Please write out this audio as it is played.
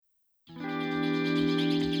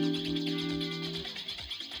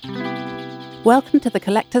Welcome to The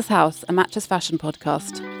Collector's House, a Matches Fashion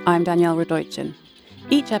podcast. I'm Danielle Radojcin.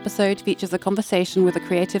 Each episode features a conversation with a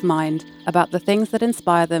creative mind about the things that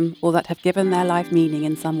inspire them or that have given their life meaning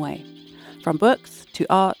in some way. From books to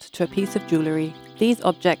art to a piece of jewellery, these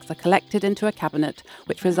objects are collected into a cabinet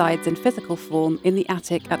which resides in physical form in the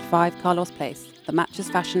attic at 5 Carlos Place, the Matches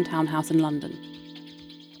Fashion townhouse in London.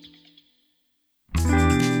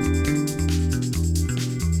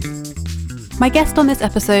 My guest on this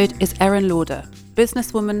episode is Aerin Lauder,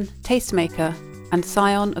 businesswoman, tastemaker, and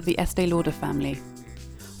scion of the Estée Lauder family.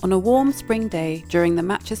 On a warm spring day during the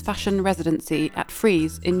Matches Fashion residency at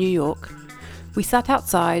Frieze in New York, we sat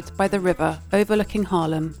outside by the river overlooking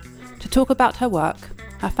Harlem to talk about her work,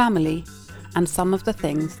 her family, and some of the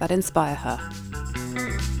things that inspire her.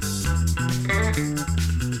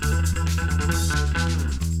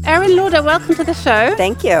 Aerin Lauder, welcome to the show.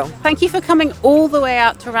 Thank you. Thank you for coming all the way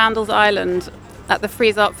out to Randall's Island at the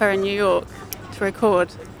Frieze Art Fair in New York to record.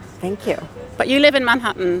 Thank you. But you live in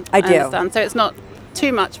Manhattan, I do. understand, so it's not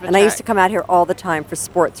too much of a And trek. I used to come out here all the time for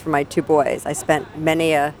sports for my two boys. I spent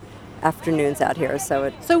many afternoons out here, so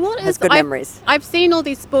it has good memories. I've seen all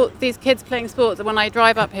these kids playing sports when I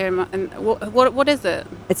drive up here. And what is it?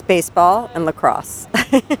 It's baseball and lacrosse.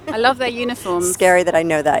 I love their uniforms. Scary that I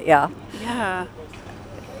know that, yeah. Yeah.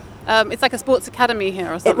 It's like a sports academy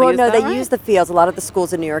here or something. They use the fields. A lot of the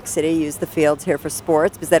schools in New York City use the fields here for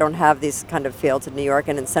sports because they don't have these kind of fields in New York.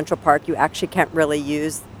 And in Central Park, you actually can't really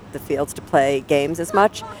use the fields to play games as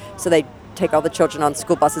much. So they take all the children on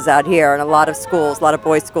school buses out here. And a lot of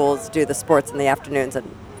boys' schools do the sports in the afternoons at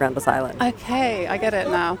Randall's Island. Okay, I get it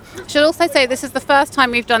now. I should also say this is the first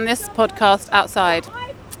time we've done this podcast outside.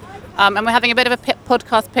 And we're having a bit of a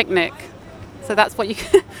podcast picnic. So that's what you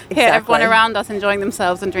can hear everyone around us enjoying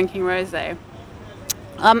themselves and drinking rosé.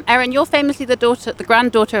 Aerin, you're famously the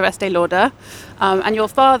granddaughter of Estée Lauder, and your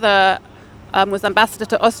father was ambassador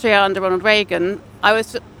to Austria under Ronald Reagan. I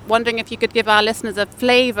was wondering if you could give our listeners a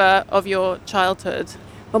flavour of your childhood.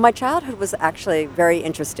 Well, my childhood was actually very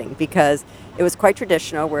interesting because it was quite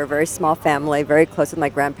traditional. We're a very small family, very close with my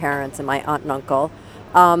grandparents and my aunt and uncle.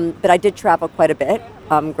 But I did travel quite a bit.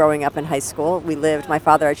 Growing up in high school, my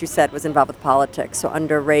father, as you said, was involved with politics. So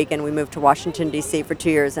under Reagan, we moved to Washington, D.C. for 2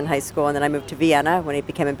 years in high school, and then I moved to Vienna when he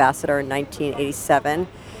became ambassador in 1987.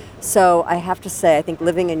 So I have to say, I think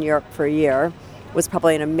living in Europe for a year was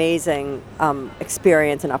probably an amazing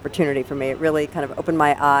experience and opportunity for me. It really kind of opened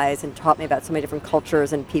my eyes and taught me about so many different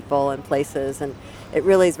cultures and people and places, and it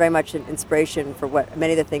really is very much an inspiration for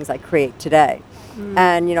many of the things I create today.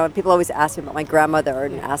 And, people always ask me about my grandmother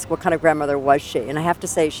and ask what kind of grandmother was she. And I have to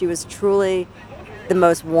say she was truly the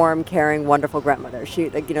most warm, caring, wonderful grandmother. She,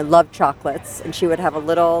 loved chocolates, and she would have a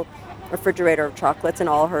little refrigerator of chocolates in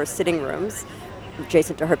all her sitting rooms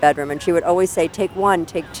adjacent to her bedroom. And she would always say, take one,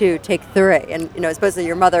 take two, take three. And, especially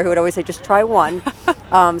your mother who would always say, just try one.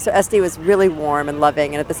 So Estée was really warm and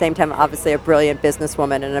loving, and at the same time, obviously a brilliant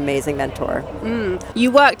businesswoman and an amazing mentor.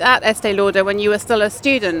 You worked at Estée Lauder when you were still a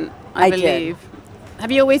student, I believe. Did.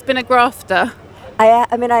 Have you always been a grafter?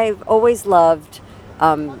 I've always loved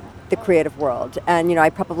the creative world. And, I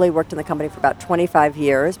probably worked in the company for about 25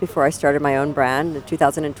 years before I started my own brand in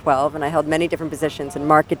 2012. And I held many different positions in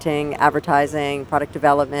marketing, advertising, product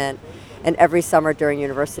development. And every summer during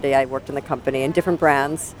university, I worked in the company in different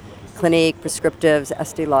brands, Clinique, Prescriptives,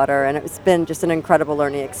 Estée Lauder. And it's been just an incredible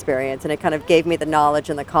learning experience. And it kind of gave me the knowledge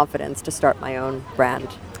and the confidence to start my own brand.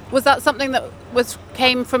 Was that something that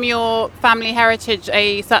came from your family heritage,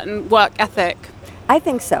 a certain work ethic? I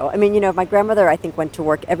think so. My grandmother, I think, went to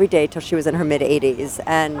work every day till she was in her mid-80s.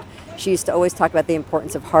 And she used to always talk about the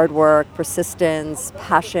importance of hard work, persistence,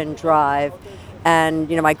 passion, drive. And,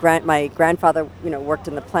 my grandfather, worked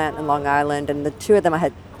in the plant in Long Island. And the two of them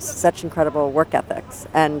had such incredible work ethics.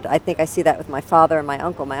 And I think I see that with my father and my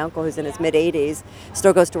uncle. My uncle, who's in his mid-80s,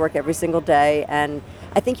 still goes to work every single day. And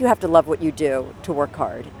I think you have to love what you do to work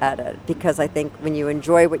hard at it. Because I think when you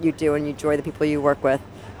enjoy what you do and you enjoy the people you work with,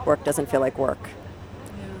 work doesn't feel like work.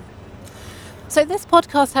 So this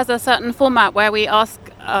podcast has a certain format where we ask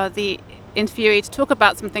the interviewee to talk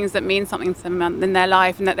about some things that mean something to them in their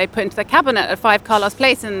life and that they put into the cabinet at 5 Carlos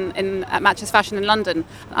Place at Matches Fashion in London.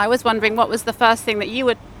 I was wondering, what was the first thing that you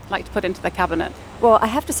would like to put into the cabinet? Well, I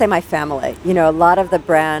have to say my family. A lot of the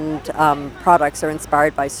brand products are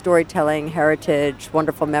inspired by storytelling, heritage,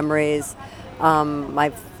 wonderful memories.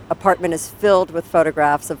 My apartment is filled with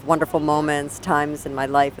photographs of wonderful moments, times in my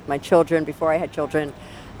life with my children, before I had children.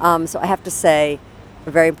 So I have to say a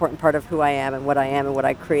very important part of who I am and what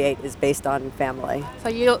I create is based on family. So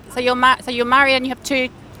you're married and you have two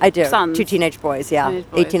I do. Sons? 2 teenage boys, yeah.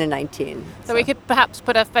 18 and 19. So we could perhaps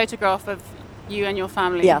put a photograph of you and your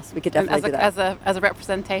family. Yes, we could definitely do that. As a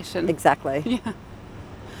representation. Exactly.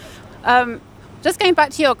 Yeah. Just going back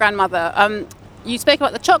to your grandmother, you spoke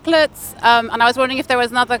about the chocolates, and I was wondering if there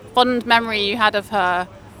was another fond memory you had of her,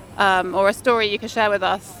 or a story you could share with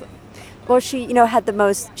us. Well, she,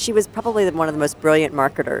 she was probably one of the most brilliant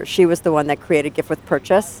marketers. She was the one that created gift with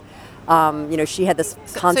purchase. She had this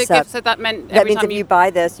concept. So that meant if you buy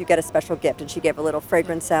this, you get a special gift. And she gave a little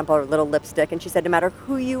fragrance sample or a little lipstick. And she said, no matter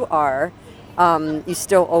who you are, you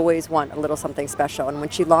still always want a little something special. And when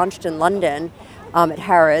she launched in London at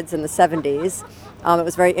Harrods in the 70s, it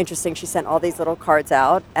was very interesting. She sent all these little cards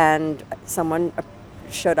out, and someone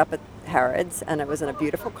showed up at Harrods, and it was in a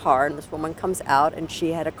beautiful car. And this woman comes out, and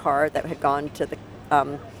she had a card that had gone to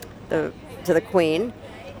the Queen,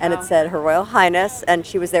 and it said Her Royal Highness, and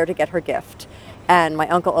she was there to get her gift. And my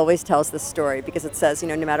uncle always tells this story because it says,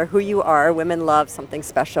 no matter who you are, women love something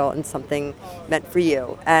special and something meant for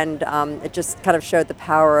you. And it just kind of showed the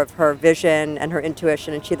power of her vision and her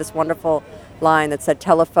intuition. And she had this wonderful line that said,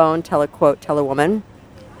 telephone, telequote, tell a woman.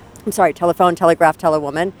 I'm sorry, telephone, telegraph, tell a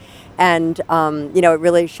woman. And, it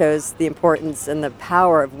really shows the importance and the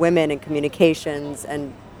power of women in communications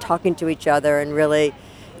and talking to each other. And really,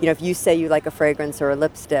 if you say you like a fragrance or a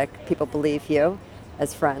lipstick, people believe you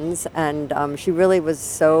as friends. And she really was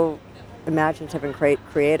so imaginative and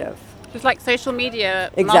creative. It was like social media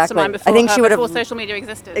exactly. mastermind before, I think she before social media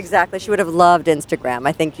existed. Exactly. She would have loved Instagram.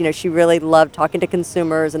 I think, she really loved talking to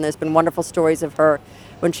consumers, and there's been wonderful stories of her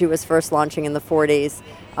when she was first launching in the 40s.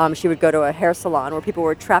 She would go to a hair salon where people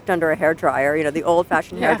were trapped under a hairdryer, the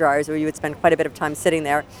old-fashioned hair dryers where you would spend quite a bit of time sitting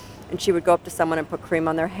there. And she would go up to someone and put cream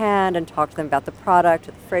on their hand and talk to them about the product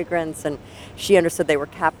or the fragrance. And she understood they were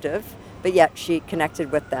captive, but yet she connected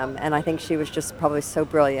with them. And I think she was just probably so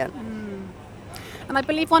brilliant. And I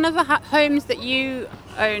believe one of the homes that you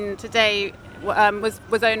own today was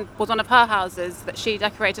one of her houses that she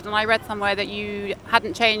decorated. And I read somewhere that you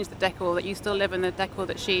hadn't changed the decor, that you still live in the decor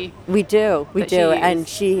that she... We do. And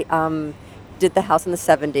she did the house in the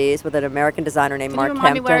 70s with an American designer named Mark Hampton.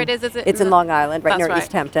 Can you remind me where it is? It's in Long Island, right near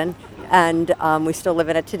East Hampton. And we still live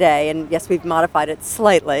in it today. And yes, we've modified it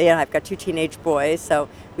slightly. And I've got 2 teenage boys, so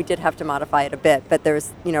we did have to modify it a bit. But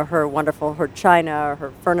there's, her china,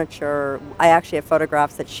 her furniture. I actually have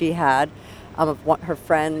photographs that she had of her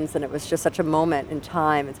friends, and it was just such a moment in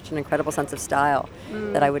time and such an incredible sense of style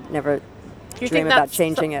that I would never dream about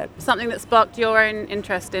changing it. Something that sparked your own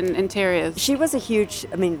interest in interiors? She was a huge,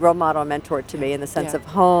 role model and mentor to me in the sense of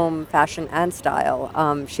home, fashion, and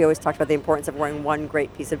style. She always talked about the importance of wearing one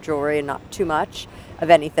great piece of jewelry and not too much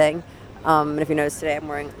of anything. And if you notice today, I'm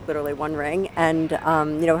wearing literally one ring. And,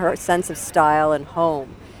 her sense of style and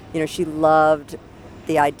home. She loved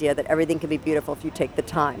the idea that everything can be beautiful if you take the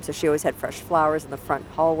time. So she always had fresh flowers in the front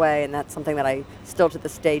hallway, and that's something that I still to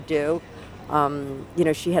this day do.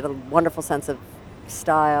 She had a wonderful sense of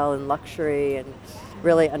style and luxury and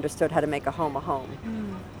really understood how to make a home a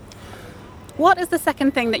home. What is the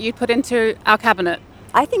second thing that you put into our cabinet?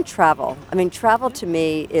 I think travel. Travel to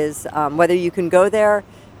me is whether you can go there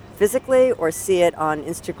physically or see it on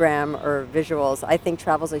Instagram or visuals. I think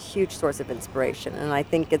travel is a huge source of inspiration, and I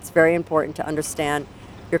think it's very important to understand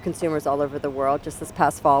your consumers all over the world. Just this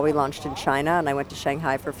past fall, we launched in China, and I went to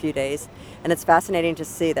Shanghai for a few days. And it's fascinating to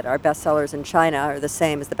see that our bestsellers in China are the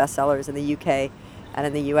same as the bestsellers in the UK and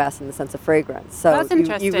in the US in the sense of fragrance. So that's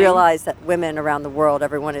interesting. You realize that women around the world,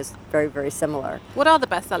 everyone is very, very similar. What are the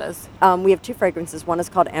bestsellers? We have 2 fragrances. One is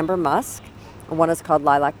called Amber Musk, and one is called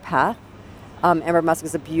Lilac Path. Amber Musk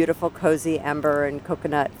is a beautiful, cozy amber and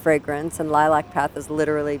coconut fragrance, and Lilac Path is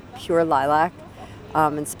literally pure lilac.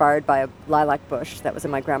 Inspired by a lilac bush that was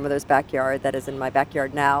in my grandmother's backyard, that is in my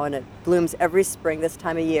backyard now, and it blooms every spring this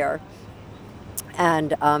time of year.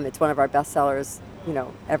 And it's one of our best sellers,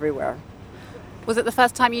 everywhere. Was it the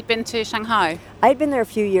first time you'd been to Shanghai? I had been there a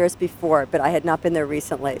few years before, but I had not been there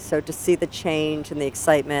recently. So to see the change and the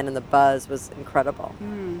excitement and the buzz was incredible.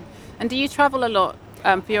 And do you travel a lot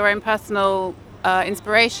for your own personal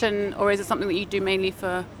inspiration, or is it something that you do mainly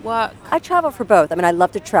for work? I travel for both. I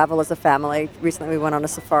love to travel as a family. Recently we went on a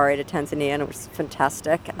safari to Tanzania, and it was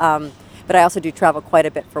fantastic. But I also do travel quite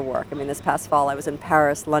a bit for work. This past fall I was in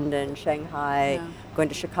Paris, London, Shanghai, going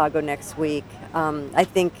to Chicago next week. I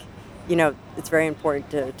think, it's very important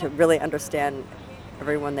to really understand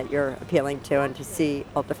everyone that you're appealing to and to see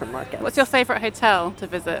all different markets. What's your favorite hotel to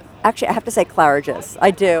visit? Actually, I have to say Claridge's. I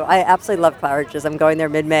do. I absolutely love Claridge's. I'm going there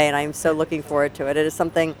mid-May, and I am so looking forward to it. It is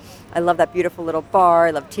something, I love that beautiful little bar.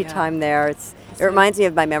 I love tea time there. It reminds me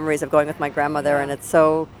of my memories of going with my grandmother, and it's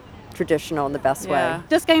so traditional in the best way.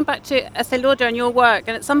 Just going back to Estée Lauder and your work,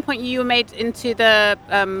 and at some point you were made into the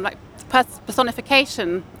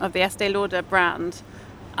personification of the Estée Lauder brand.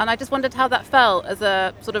 And I just wondered how that felt as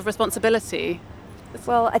a sort of responsibility.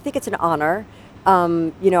 Well, I think it's an honor.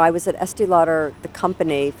 I was at Estée Lauder, the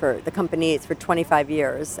company for 25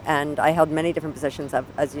 years, and I held many different positions.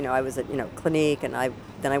 As you know, I was at Clinique, and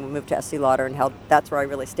then I moved to Estée Lauder and that's where I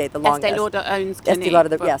really stayed the longest. Estée Lauder owns Clinique. Estée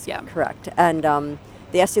Lauder, yes, yeah. Correct. And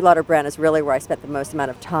the Estée Lauder brand is really where I spent the most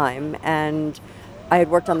amount of time. And I had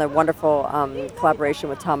worked on the wonderful collaboration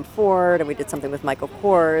with Tom Ford, and we did something with Michael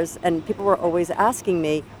Kors, and people were always asking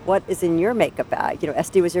me, what is in your makeup bag?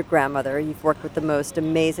 Estée was your grandmother. You've worked with the most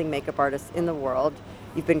amazing makeup artists in the world.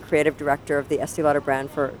 You've been creative director of the Estée Lauder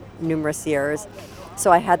brand for numerous years. So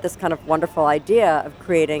I had this kind of wonderful idea of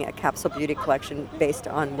creating a capsule beauty collection based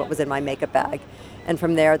on what was in my makeup bag. And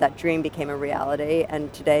from there, that dream became a reality,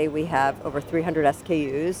 and today we have over 300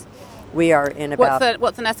 SKUs. We are in about...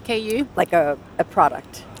 What's an SKU? Like a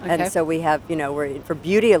product. Okay. And so we have, for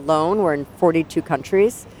beauty alone, we're in 42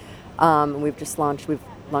 countries. We've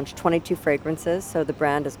launched 22 fragrances, so the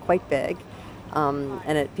brand is quite big.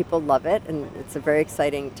 People love it, and it's a very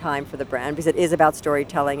exciting time for the brand because it is about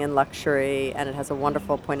storytelling and luxury, and it has a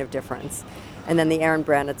wonderful point of difference. And then the Aerin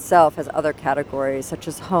brand itself has other categories such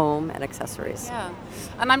as home and accessories. Yeah,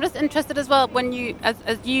 and I'm just interested as well, when you,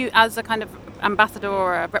 as a kind of ambassador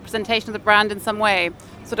or a representation of the brand in some way,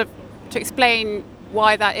 sort of to explain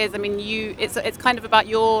why that is. I mean, it's kind of about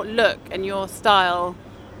your look and your style,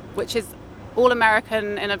 which is all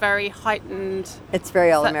American in a very heightened... It's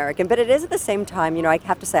very all American, but it is at the same time, I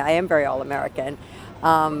have to say I am very all American.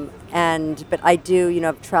 But I do,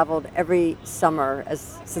 I've traveled every summer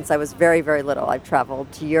since I was very, very little. I've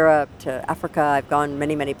traveled to Europe, to Africa. I've gone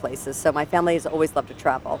many, many places. So my family has always loved to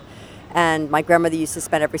travel. And my grandmother used to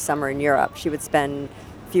spend every summer in Europe. She would spend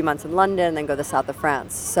a few months in London and then go to the south of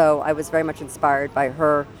France. So I was very much inspired by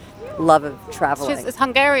her love of traveling. She's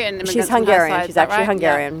Hungarian. She's Hungarian. Side, she's actually right?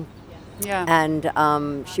 Hungarian. Yeah.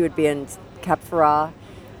 And she would be in Cap Ferrat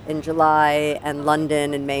in July and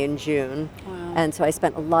London in May and June. Wow. And so I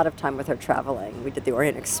spent a lot of time with her traveling. We did the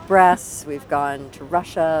Orient Express. We've gone to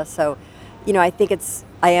Russia. So, I think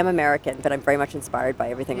I am American, but I'm very much inspired by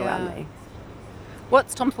everything around me.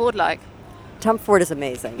 What's Tom Ford like? Tom Ford is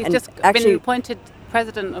amazing. He's just been appointed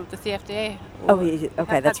president of the CFDA.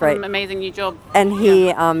 That's right. An amazing new job. And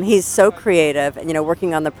he's so creative. And,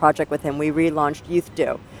 working on the project with him, we relaunched Youth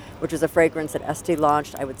Dew, which was a fragrance that Estée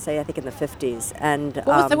launched, I think in the 50s. And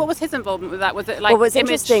what was his involvement with that? Was it like what was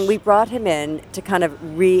interesting, we brought him in to kind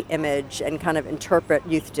of re-image and kind of interpret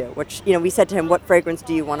Youth Dew, which, we said to him, what fragrance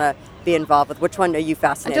do you want to be involved with? Which one are you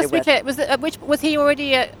fascinated with? Was he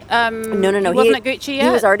already at... No. He wasn't at Gucci yet?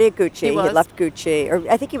 He was already at Gucci. He had left Gucci.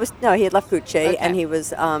 He had left Gucci, okay. And he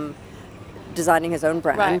was... designing his own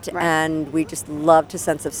brand, right. And we just loved his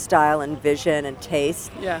sense of style and vision and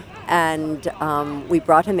taste. Yeah. And we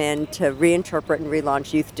brought him in to reinterpret and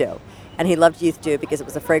relaunch Youth Dew. And he loved Youth Dew because it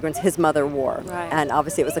was a fragrance his mother wore. Right. And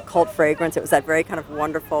obviously it was a cult fragrance. It was that very kind of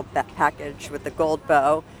wonderful package with the gold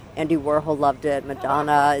bow. Andy Warhol loved it,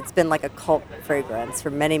 Madonna. It's been like a cult fragrance for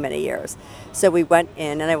many, many years. So we went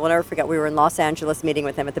in, and I will never forget, we were in Los Angeles meeting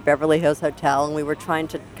with him at the Beverly Hills Hotel, and we were trying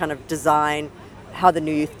to kind of design how the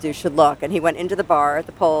new Youth Dew should look. And he went into the bar at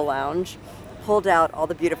the Polo Lounge, pulled out all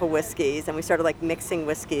the beautiful whiskeys, and we started like mixing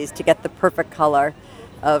whiskeys to get the perfect color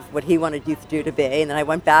of what he wanted Youth Dew to be. And then I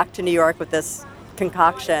went back to New York with this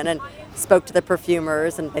concoction and spoke to the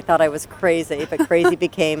perfumers, and they thought I was crazy, but crazy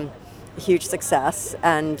became a huge success.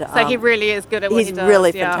 And so he really is good at what he does. He's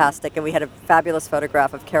really fantastic. And we had a fabulous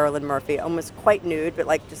photograph of Carolyn Murphy, almost quite nude, but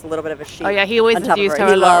like just a little bit of a sheet. Oh yeah, he always has used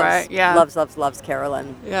her a lot, right? Yeah. Loves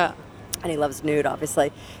Carolyn. Yeah. And he loves nude,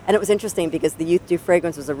 obviously. And it was interesting because the Youth Dew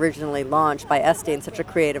fragrance was originally launched by Estée in such a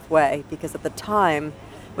creative way, because at the time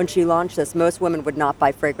when she launched this, most women would not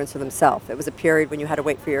buy fragrance for themselves. It was a period when you had to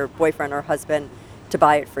wait for your boyfriend or husband to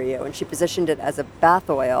buy it for you. And she positioned it as a bath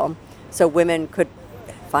oil so women could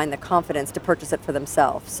find the confidence to purchase it for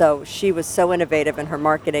themselves. So she was so innovative in her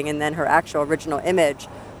marketing, and then her actual original image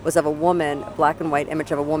was of a woman, a black and white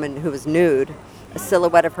image of a woman who was nude, a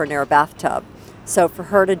silhouette of her near a bathtub. So for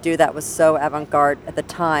her to do that was so avant-garde at the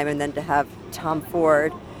time, and then to have Tom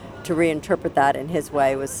Ford to reinterpret that in his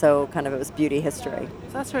way was so kind of, it was beauty history.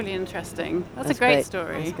 So that's really interesting. That's a great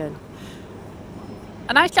story. That's good.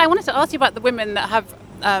 And actually I wanted to ask you about the women that have,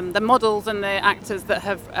 the models and the actors that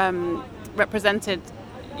have represented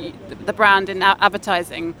the brand in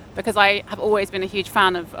advertising, because I have always been a huge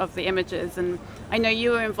fan of the images, and I know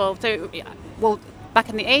you were involved. So, back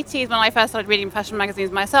in the 80s, when I first started reading fashion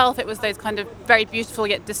magazines myself, it was those kind of very beautiful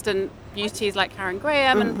yet distant beauties like Karen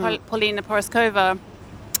Graham and Paulina Poroskova.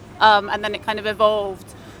 And then it kind of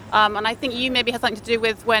evolved And I think you maybe had something to do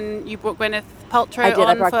with when you brought Gwyneth Paltrow I did.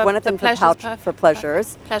 I on brought Gwyneth in for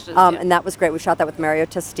Pleasures. Pleasures, and that was great. We shot that with Mario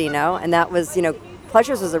Testino, and that was,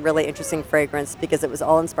 Pleasures was a really interesting fragrance because it was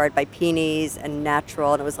all inspired by peonies and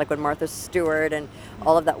natural, and it was like when Martha Stewart and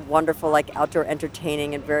all of that wonderful, like, outdoor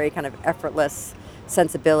entertaining and very kind of effortless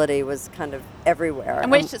sensibility was kind of everywhere. And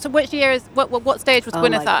which year is what stage was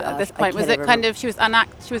Gwyneth at this point? Was it kind of she was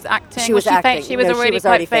acting? She was acting. She was already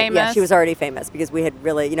quite famous. Yeah, she was already famous because we had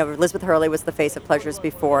really, Elizabeth Hurley was the face of Pleasures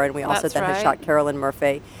before, and we also had shot Carolyn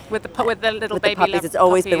Murphy with the little with baby the puppies. It's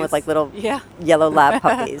always been with like little yellow lab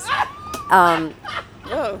puppies. And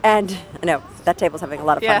I know that table's having a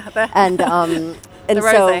lot of fun. And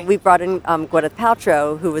so we brought in Gwyneth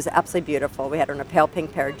Paltrow, who was absolutely beautiful. We had her in a pale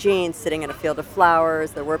pink pair of jeans, sitting in a field of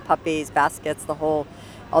flowers. There were puppies, baskets,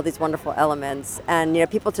 all these wonderful elements. And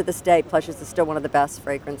people to this day, Pleasures is still one of the best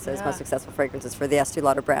fragrances, most successful fragrances for the Estée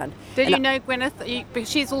Lauder brand. Did you know Gwyneth? Because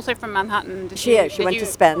she's also from Manhattan. She is. She went to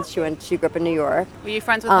Spence. She grew up in New York. Were you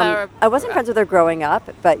friends with her? I wasn't friends with her growing up,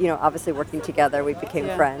 but obviously working together, we became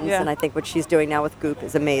friends. Yeah. And I think what she's doing now with Goop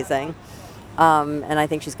is amazing. And I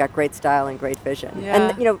think she's got great style and great vision.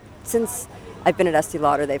 Yeah. And, since I've been at Estée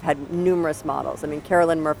Lauder, they've had numerous models. I mean,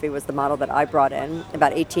 Carolyn Murphy was the model that I brought in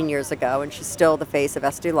about 18 years ago, and she's still the face of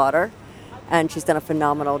Estée Lauder. And she's done a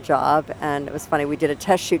phenomenal job. And it was funny, we did a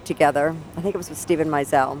test shoot together. I think it was with Steven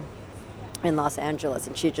Meisel in Los Angeles,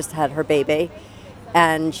 and she just had her baby.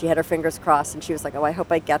 And she had her fingers crossed, and she was like, oh, I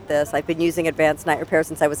hope I get this. I've been using Advanced Night Repair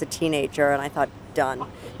since I was a teenager, and I thought, done.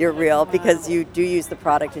 You're real, because you do use the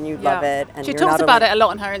product and you love it. And she talks about it a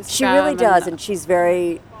lot on her Instagram. She really does, and she's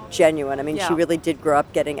very genuine. I mean, she really did grow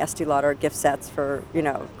up getting Estée Lauder gift sets for,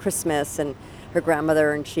 Christmas, and her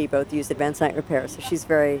grandmother and she both used Advanced Night Repair, so she's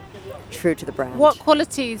very true to the brand. What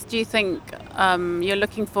qualities do you think you're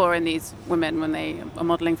looking for in these women when they are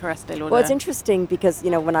modeling for Estée Lauder? Well, it's interesting because,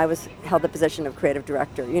 when I held the position of creative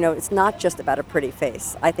director, it's not just about a pretty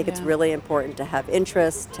face. I think it's really important to have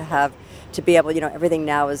interest, to be able, everything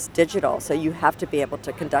now is digital, so you have to be able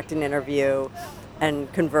to conduct an interview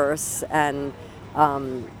and converse, and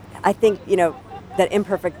I think, that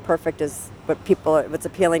imperfect perfect is what's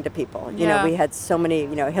appealing to people. We had so many,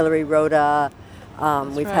 Hillary Rhoda,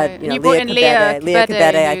 we've had, Leah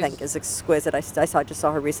Cabete, I think, is exquisite. I just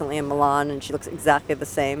saw her recently in Milan, and she looks exactly the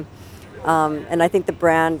same. And I think the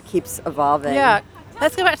brand keeps evolving. Yeah.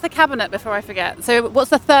 Let's go back to the cabinet before I forget. So what's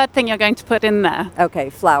the third thing you're going to put in there? Okay,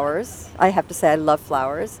 flowers. I have to say I love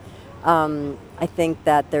flowers. I think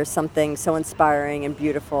that there's something so inspiring and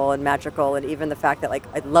beautiful and magical, and even the fact that, like,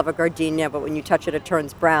 I love a gardenia, but when you touch it, it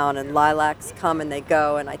turns brown, and lilacs come and they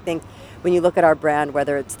go. And I think when you look at our brand,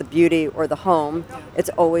 whether it's the beauty or the home, it's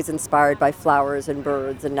always inspired by flowers and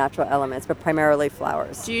birds and natural elements, but primarily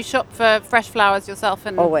flowers. Do you shop for fresh flowers yourself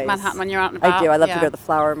in Manhattan when you're out and about? I do. I love to go to the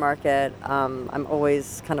flower market. I'm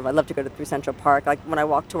always I love to go through Central Park. Like when I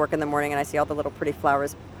walk to work in the morning and I see all the little pretty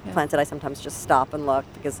flowers planted, I sometimes just stop and look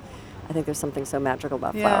because I think there's something so magical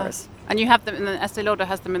about flowers. And you have them in the Estée Lauder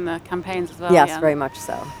has them in the campaigns as well. Yes, very much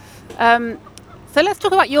so. So let's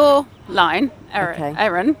talk about your line,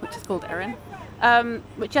 Aerin, which is called Aerin,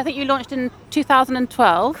 which I think you launched in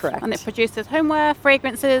 2012. Correct. And it produces homeware,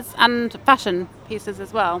 fragrances, and fashion pieces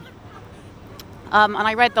as well. And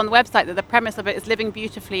I read on the website that the premise of it is living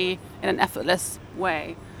beautifully in an effortless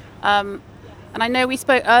way. And I know we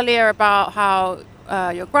spoke earlier about how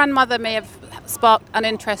your grandmother may have sparked an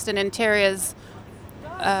interest in interiors,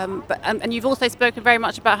 and you've also spoken very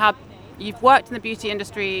much about how you've worked in the beauty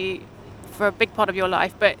industry for a big part of your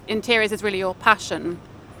life, but interiors is really your passion.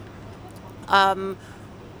 Talk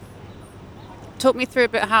me through a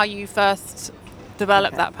bit how you first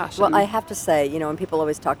developed that passion. Well, I have to say, when people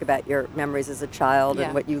always talk about your memories as a child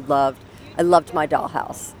and what you loved, I loved my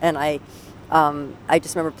dollhouse, and I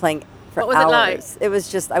just remember playing for hours. What was it like? It was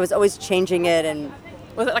just, I was always changing it, and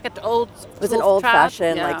was it like an old? It was an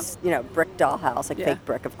old-fashioned, brick dollhouse, fake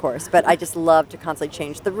brick, of course. But I just loved to constantly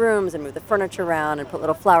change the rooms and move the furniture around and put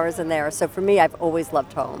little flowers in there. So for me, I've always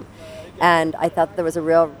loved home, and I thought there was a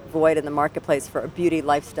real void in the marketplace for a beauty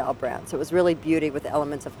lifestyle brand. So it was really beauty with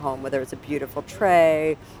elements of home, whether it's a beautiful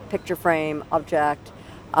tray, picture frame, object.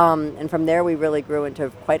 And from there, we really grew into a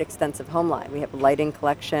quite extensive home line. We have a lighting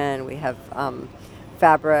collection, we have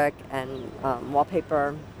fabric and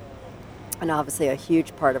wallpaper. And obviously a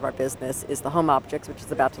huge part of our business is the home objects, which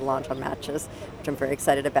is about to launch on Matches, which I'm very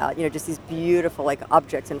excited about. Just these beautiful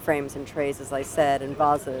objects and frames and trays, as I said, and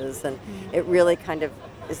vases. And it really kind of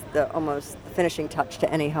is almost the finishing touch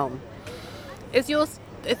to any home. Is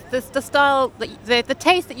the style, the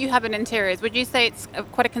taste that you have in interiors, would you say it's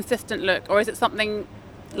quite a consistent look, or is it something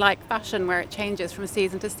like fashion where it changes from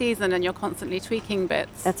season to season and you're constantly tweaking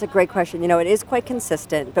bits? That's a great question. It is quite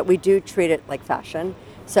consistent, but we do treat it like fashion.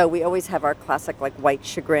 So we always have our classic like white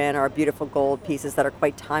chagrin, our beautiful gold pieces that are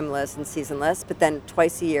quite timeless and seasonless. But then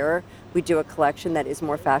twice a year, we do a collection that is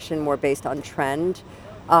more fashion, more based on trend.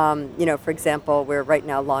 For example, we're right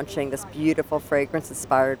now launching this beautiful fragrance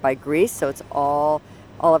inspired by Greece. So it's all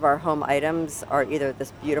of our home items are either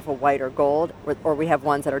this beautiful white or gold, or we have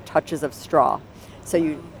ones that are touches of straw. So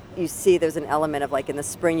you see there's an element of like in the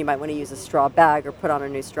spring you might want to use a straw bag or put on a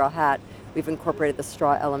new straw hat. We've incorporated the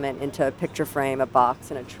straw element into a picture frame, a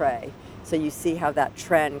box, and a tray. So you see how that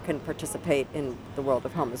trend can participate in the world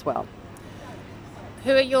of home as well.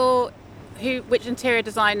 Which interior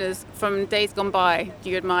designers from days gone by do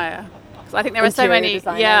you admire? Because I think there are so Interior many.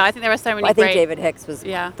 designers? Yeah, I think there are so many. I think great, David Hicks was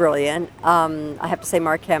brilliant. I have to say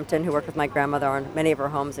Mark Hampton, who worked with my grandmother on many of her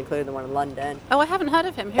homes, including the one in London. Oh, I haven't heard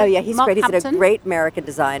of him. Oh yeah, he's Mark great. He's Hampton? a great American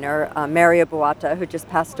designer. Mario Buata, who just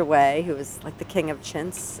passed away, who was like the king of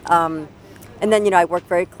chintz. And then, I worked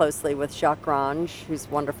very closely with Jacques Grange, who's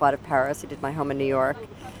wonderful out of Paris. He did my home in New York.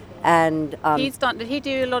 And did he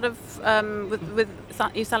do a lot of with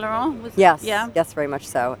Yves Saint Laurent? Yes, Yeah. yes, very much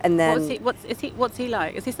so. And then What's he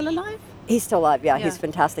like? Is he still alive? He's still alive. Yeah, he's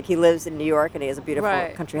fantastic. He lives in New York, and he has a beautiful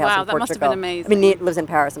country house in Portugal. Wow, that must have been amazing. I mean, he lives in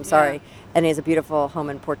Paris. I'm sorry, Yeah. and he has a beautiful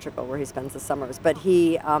home in Portugal where he spends the summers. But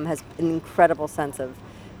he has an incredible sense of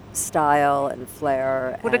style and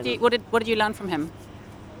flair. What did you learn from him?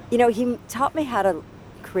 He taught me how to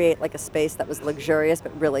create like a space that was luxurious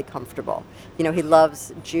but really comfortable. He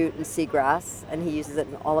loves jute and seagrass, and he uses it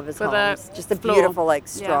in all of his homes. Just a floor. beautiful like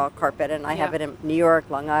straw carpet, and I have it in New York,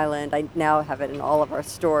 Long Island. I now have it in all of our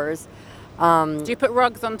stores. Do you put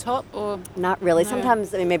rugs on top or? Not really. No.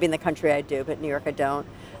 Sometimes, maybe in the country I do, but in New York I don't.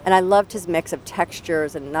 And I loved his mix of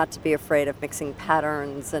textures and not to be afraid of mixing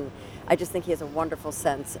patterns. And I just think he has a wonderful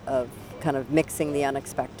sense of kind of mixing the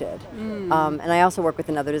unexpected. And I also work with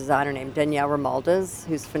another designer named Danielle Radojcin,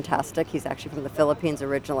 who's fantastic. He's actually from the Philippines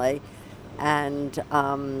originally. And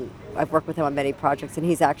I've worked with him on many projects, and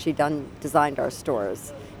he's actually designed our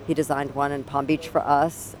stores. He designed one in Palm Beach for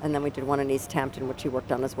us, and then we did one in East Hampton, which he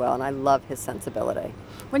worked on as well, and I love his sensibility.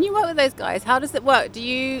 When you work with those guys, how does it work? Do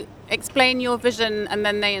you explain your vision and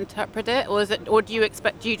then they interpret it, or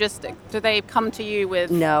do they come to you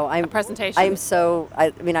with a presentation?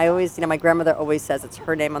 I always, my grandmother always says it's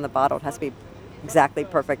her name on the bottle. It has to be exactly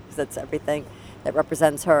perfect because it's everything that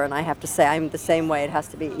represents her, and I have to say I'm the same way. It has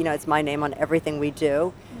to be, it's my name on everything we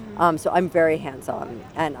do. So I'm very hands-on,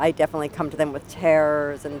 and I definitely come to them with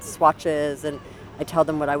tears and swatches, and I tell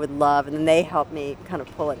them what I would love, and then they help me kind of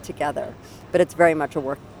pull it together. But it's very much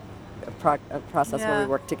a process where we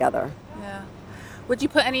work together. Yeah. Would you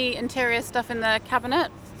put any interior stuff in the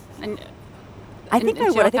cabinet? I think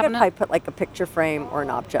I would. I think I'd probably put like a picture frame or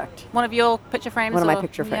an object. One of your picture frames? One of my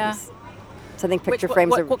picture frames. Yeah. So I think picture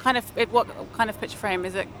frames are... What kind of picture frame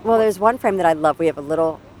is it? Well, there's one frame that I love. We have a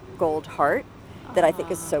little gold heart that I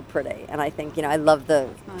think is so pretty, and I think I love the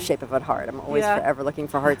shape of a heart. I'm always forever looking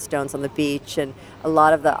for heart stones on the beach, and a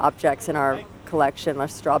lot of the objects in our collection, our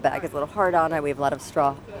straw bag has a little heart on it. We have a lot of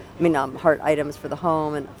heart items for the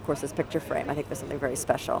home, and of course this picture frame. I think there's something very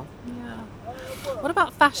special. Yeah. What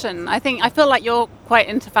about fashion? I feel like you're quite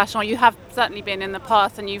into fashion, or you have certainly been in the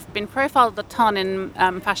past, and you've been profiled a ton in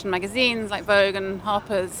fashion magazines like Vogue and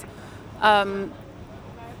Harper's.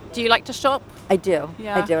 Do you like to shop? I do.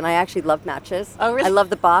 Yeah. I do, and I actually love matches. Oh, really? I love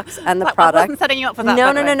the box and the I product. wasn't setting you up for that.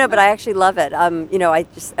 No, but I actually love it.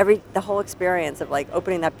 The whole experience of like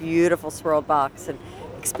opening that beautiful swirled box and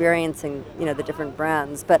experiencing, the different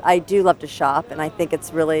brands. But I do love to shop, and I think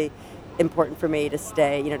it's really important for me to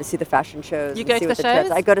stay, to see the fashion shows. You go to the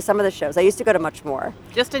shows? I go to some of the shows. I used to go to much more.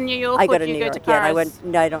 Just in New York? I go to New York. Go to Paris?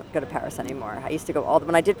 I don't go to Paris anymore. I used to go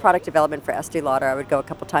when I did product development for Estée Lauder, I would go a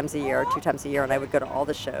couple times a year, 2 times a year, and I would go to all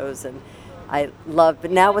the shows. And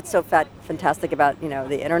but now what's so fantastic about,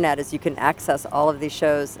 the internet is you can access all of these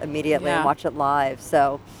shows immediately and watch it live.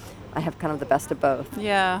 So I have kind of the best of both.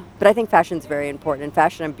 Yeah. But I think fashion's very important, and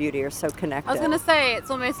fashion and beauty are so connected. I was going to say,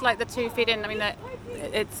 it's almost like the two feed in.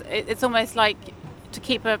 It's almost like to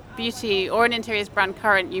keep a beauty or an interiors brand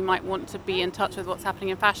current, you might want to be in touch with what's happening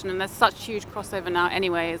in fashion. And there's such huge crossover now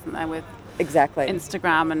anyway, isn't there, with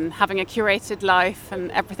Instagram and having a curated life,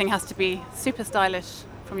 and everything has to be super stylish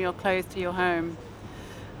from your clothes to your home.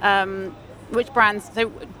 Which brands? So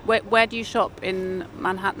where do you shop in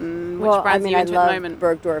Manhattan? Which brands are you into at the moment?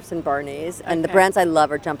 Bergdorf's and Barney's, and the brands I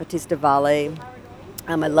love are Giambattista Valli.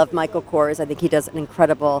 I love Michael Kors. I think he does an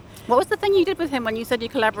incredible... What was the thing you did with him when you said you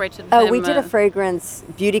collaborated with him? Oh, we did a fragrance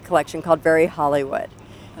beauty collection called Very Hollywood.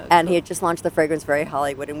 And he had just launched the fragrance Very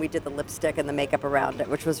Hollywood, and we did the lipstick and the makeup around it,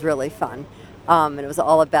 which was really fun. And it was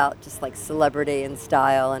all about just like celebrity and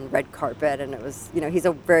style and red carpet, and it was, he's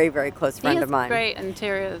a very, very close friend of mine. Great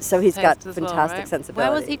interiors. So he's got as fantastic well, right? sensibility.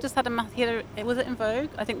 Where was he? Just had was it in Vogue?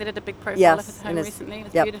 I think they did a big profile of his home recently. It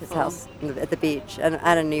was beautiful. His house at the beach, and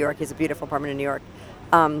in New York. He has a beautiful apartment in New York.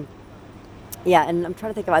 And I'm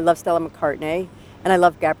trying to think of. I love Stella McCartney. And I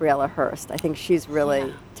love Gabriella Hearst. I think she's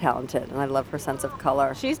really talented, and I love her sense of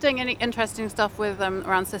color. She's doing any interesting stuff with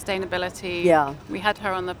around sustainability. Yeah. We had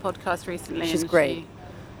her on the podcast recently. She's great.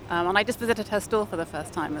 And I just visited her store for the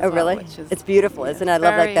first time as well. Oh, really? Which is, it's beautiful, isn't it? I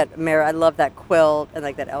love like that mirror. I love that quilt and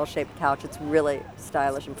like that L-shaped couch. It's really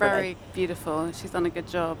stylish and pretty. Very beautiful. She's done a good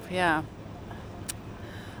job, yeah.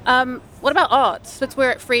 What about art? Since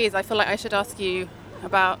we're at Frieze, I feel like I should ask you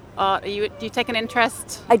about art. Do you take an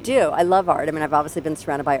interest? I do. I love art. I mean, I've obviously been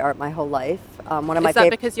surrounded by art my whole life. Is that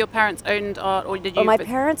because your parents owned art, or did you? Well, my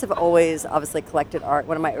parents have always obviously collected art.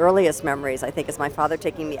 One of my earliest memories, I think, is my father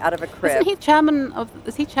taking me out of a crib. Is he chairman of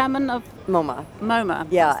MoMA? MoMA.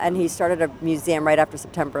 Yeah, and he started a museum right after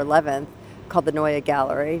September 11th called the Neue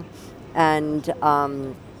Gallery, and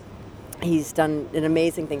he's done an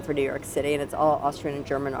amazing thing for New York City, and it's all Austrian and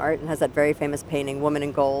German art, and has that very famous painting, Woman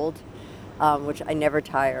in Gold. Which I never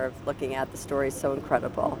tire of looking at. The story is so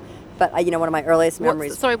incredible. But one of my earliest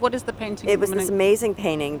memories. What is the painting? It was this amazing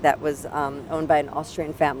painting that was owned by an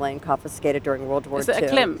Austrian family and confiscated during World War II. Is it a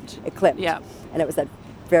Klimt? A Klimt. Yeah. And it was that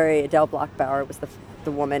very Adele Bloch-Bauer was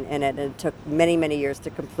the woman in it, and it took many, many years to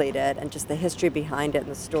complete it, and just the history behind it and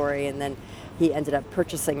the story. And then he ended up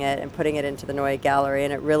purchasing it and putting it into the Neue Gallery,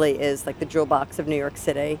 and it really is like the jewel box of New York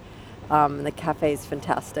City. And the cafe is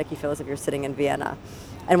fantastic. You feel as if you're sitting in Vienna.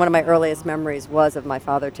 And one of my earliest memories was of my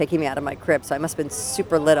father taking me out of my crib, so I must have been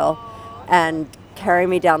super little, and carrying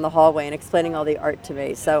me down the hallway and explaining all the art to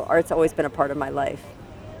me. So art's always been a part of my life.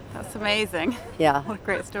 That's amazing. Yeah. What a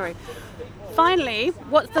great story. Finally,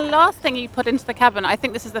 what's the last thing you put into the cabinet? I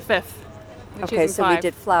think this is the fifth. Okay, so we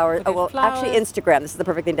did flowers. Actually, Instagram. This is the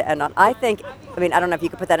perfect thing to end on. I don't know if you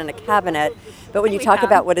could put that in a cabinet, but when you talk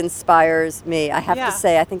about what inspires me, I have to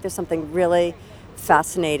say I think there's something really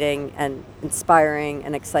fascinating and inspiring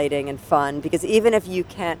and exciting and fun, because even if you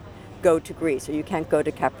can't go to Greece, or you can't go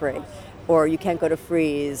to Capri, or you can't go to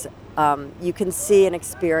Frieze, you can see and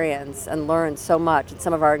experience and learn so much. And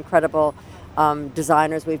some of our incredible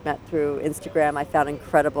designers we've met through Instagram, I found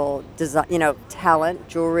incredible talent,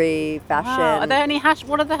 jewelry, fashion. Wow. Are there any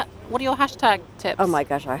what are your hashtag tips? Oh my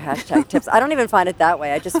gosh, our hashtag tips. I don't even find it that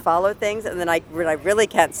way. I just follow things, and then when I really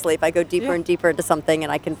can't sleep, I go deeper and deeper into something,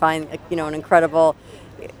 and I can find an incredible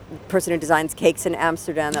person who designs cakes in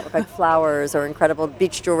Amsterdam that look like flowers, or incredible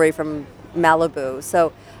beach jewelry from Malibu.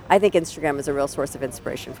 So I think Instagram is a real source of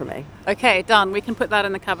inspiration for me. Okay, done. We can put that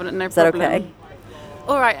in the cabinet, no Is problem. that okay?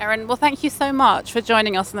 All right, Aerin. Well, thank you so much for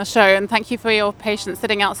joining us on the show, and thank you for your patience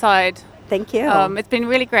sitting outside. Thank you. It's been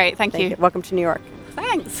really great. Thank you. Welcome to New York.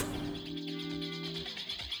 Thanks.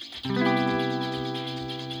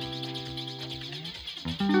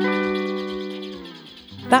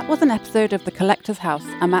 That was an episode of The Collector's House,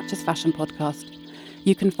 a Matches Fashion podcast.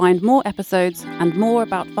 You can find more episodes and more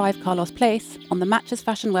about 5 Carlos Place on the Matches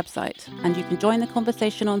Fashion website, and you can join the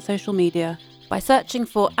conversation on social media by searching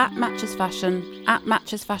for @MatchesFashion,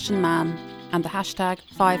 @MatchesFashionMan, and the hashtag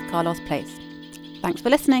 5 Carlos Place. Thanks for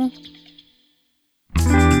listening.